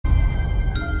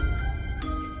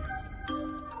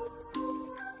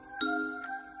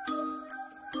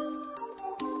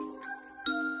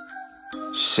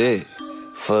shit,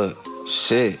 fuck,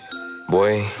 shit,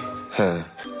 boy,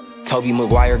 Tobey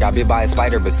Maguire got bit by a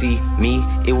spider, but see, me,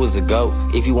 it was a goat.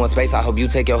 If you want space, I hope you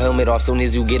take your helmet off soon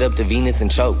as you get up to Venus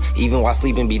and choke. Even while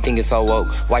sleeping, be thinking so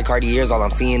woke. White Cartiers, all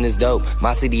I'm seeing is dope.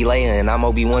 My city Leia and I'm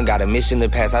Obi-Wan, got a mission to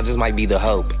pass, I just might be the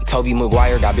hope. Tobey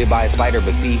Maguire got bit by a spider,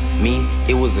 but see, me,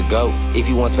 it was a goat. If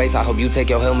you want space, I hope you take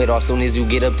your helmet off soon as you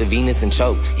get up to Venus and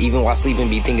choke. Even while sleeping,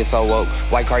 be thinking so woke.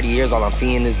 White Cartiers, all I'm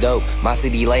seeing is dope. My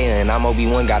city Leia and I'm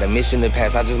Obi-Wan, got a mission to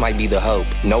pass, I just might be the hope.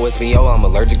 No Espanol, I'm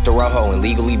allergic to rojo, and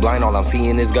legally blind, all I'm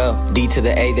seeing is go. D to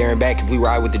the A, there and back. If we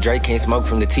ride with the Drake, can't smoke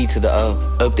from the T to the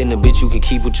O. Up in the bitch, you can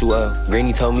keep what you owe.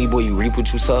 Granny told me, boy, you reap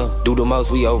what you sow. Do the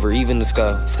most, we over, even the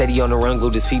skull. Steady on the run,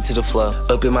 glued his feet to the floor.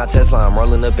 Up in my Tesla, I'm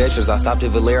rolling up extras. I stopped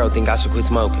at Valero, think I should quit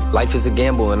smoking. Life is a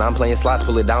gamble, and I'm playing slots.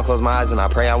 Pull it down, close my eyes, and I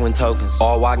pray I win tokens.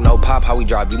 All walk, no pop, how we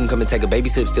drop. You can come and take a baby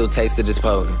sip, still taste it, just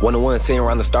potent. 1-on-1, sitting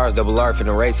around the stars, double R for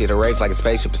the race. Hit a race like a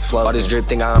spaceship is floating. All this drip,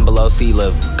 think I'm below sea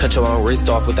level. Cut your own wrist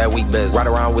off with that weak bezel. Ride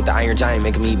around with the iron giant,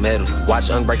 make him eat metal. Watch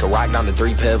Unk break a rock down to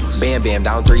 3 pebbles. Bam, bam,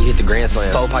 down 3, hit the grand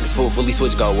slam. 4 pockets full, fully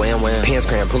switch, go wham, wham. Pants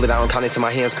cramp, pull it out and count it till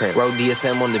my hands cramp. Road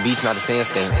DSM on the beach, not a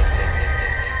sandstand.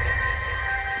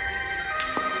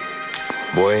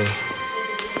 Boy.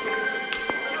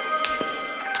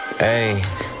 Hey,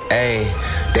 hey.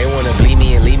 They wanna bleed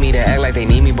me and leave me to act like they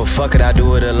need me, but fuck it, I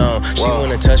do it alone. She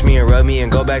wanna touch me and rub me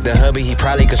and go back to hubby, he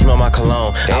probably could smell my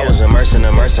cologne. Damn. I was immersed in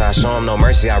the mercy, I show him no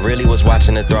mercy, I really was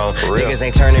watching the throne. Niggas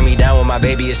ain't turning me down when my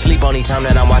baby is asleep on the time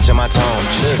that I'm watching my tone.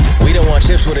 We don't want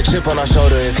chips with a chip on our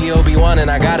shoulder. If he Obi-Wan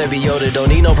and I gotta be Yoda, don't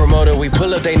need no promoter, we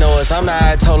pull up, they know us. I'm the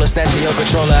Ayatollah, snatching your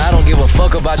controller. I don't give a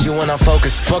fuck about you when I'm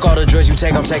focused. Fuck all the drugs you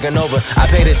take, I'm taking over. I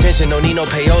paid attention, don't need no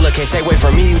payola, can't take away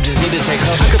from me, you just need to take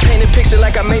cover. I could paint a picture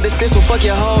like I made a stencil, fuck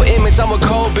your whole image, I'm a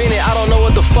cold Bennett. I don't know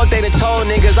what the fuck they done told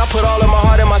niggas. I put all of my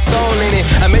heart and my soul in it.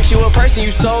 I make you a person,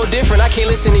 you so different. I can't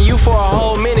listen to you for a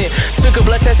whole minute. Took a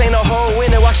blood test, ain't no whole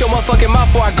winner. Watch your motherfucking mouth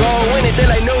before I go win it. They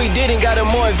like, no, he didn't, got him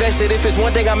more invested. If it's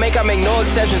one thing I make no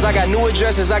exceptions. I got new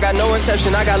addresses, I got no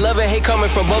reception. I got love and hate coming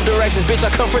from both directions. Bitch, I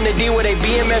come from the D where they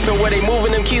BMF and where they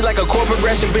moving them keys like a chord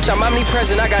progression. Bitch, I'm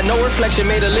omnipresent, I got no reflection.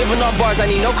 Made a living off bars, I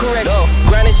need no correction.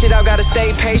 Grinding shit out, gotta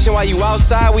stay patient. While you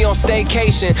outside, we on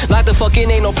staycation. Lock the fuck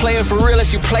in, ain't no player for real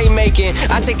unless you playmaking.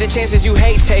 I take the chances you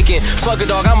hate taking. Fuck a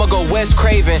dog, I'ma go West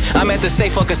Craven. I'm at the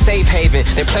safe, fuck a safe haven.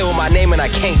 They play with my name and I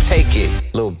can't take it.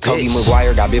 Little Tobey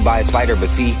Maguire got bit by a spider, but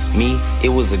see, me, it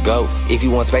was a goat. If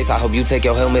you want space, I hope you take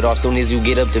your helmet off soon as you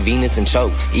get up to Venus and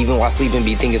choke. Even while sleeping,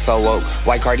 be thinking so woke.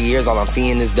 White Cartiers, all I'm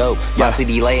seeing is dope. My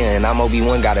city Leia and I'm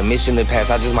Obi-Wan, got a mission to pass,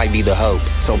 I just might be the hope.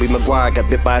 Tobey Maguire got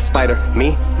bit by a spider.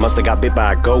 Me, musta got bit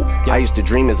by a goat. I used to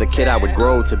dream as a kid I would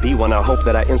grow to be one. I hope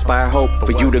that I inspire hope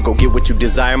for you to go get what you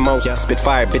desire most. Spit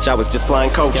fire, bitch, I was just flying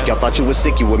coach. Y'all thought you was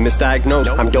sick, you were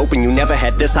misdiagnosed. I'm dope and you never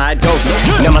had this high dose.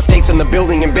 Now my state's in the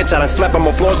building and bitch, I done slept on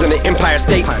more floors in the Empire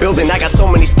State Building. I got so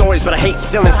many stories, but I hate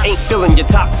ceilings. Ain't filling your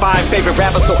top 5 favorite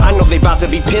rappers, so I know they about to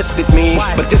be pissed at me.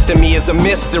 But this to me is a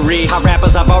mystery. How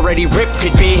rappers I've already ripped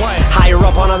could be higher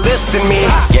up on a list than me.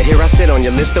 Yet here I sit on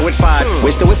your list though at 5.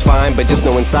 Wish though it's fine, but just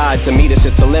know inside to me this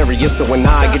shit's hilarious. So when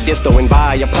I get dissed and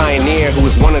by a pioneer who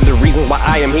is one of the reasons why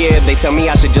I am here, they tell me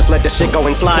I should just let the shit go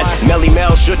and slide. Melly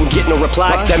Mel shouldn't get no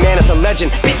reply. That man is a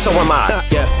legend, bitch, so am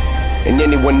I. And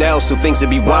anyone else who thinks it'd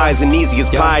be wise and easy as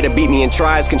pie to beat me and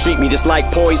tries can treat me just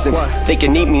like poison. They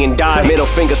can eat me and die. Middle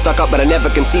finger stuck up, but I never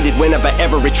conceded whenever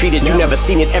ever retreated. You never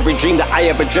seen it. Every dream that I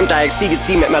ever dreamt, I exceeded.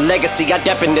 See, met my legacy, I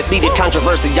definitely did.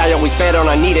 Controversy, I always fed on,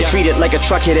 I need it. Treat it like a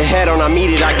truck hit a head on, I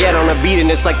meet it. I get on a beat and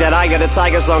it's like that I Got a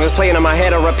Tiger song is playing in my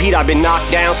head. I repeat, I've been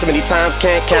knocked down so many times,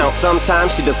 can't count.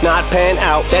 Sometimes she does not pan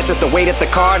out. That's just the way that the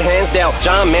card hands dealt.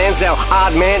 John Manziel,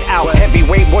 odd man out.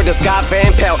 Heavyweight boy, the Scott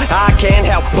Van Pelt. I can't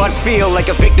help but feel like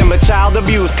a victim of child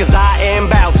abuse, cause I am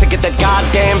bout to get that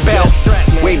goddamn belt.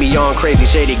 Way beyond crazy,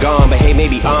 shady gone, but hey,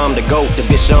 maybe I'm the GOAT, the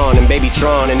Bichon and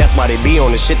Babytron, and that's why they be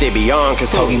on the shit they be on.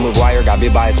 Cause Tobey Maguire got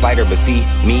bit by a spider, but see,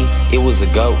 me, it was a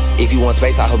goat. If you want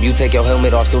space, I hope you take your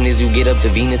helmet off soon as you get up to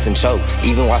Venus and choke.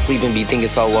 Even while sleeping, be thinking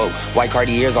so woke. White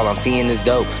Cartiers, all I'm seeing is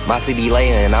dope. My city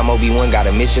Leia and I'm Obi-Wan, got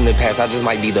a mission to pass, I just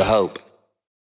might be the hope.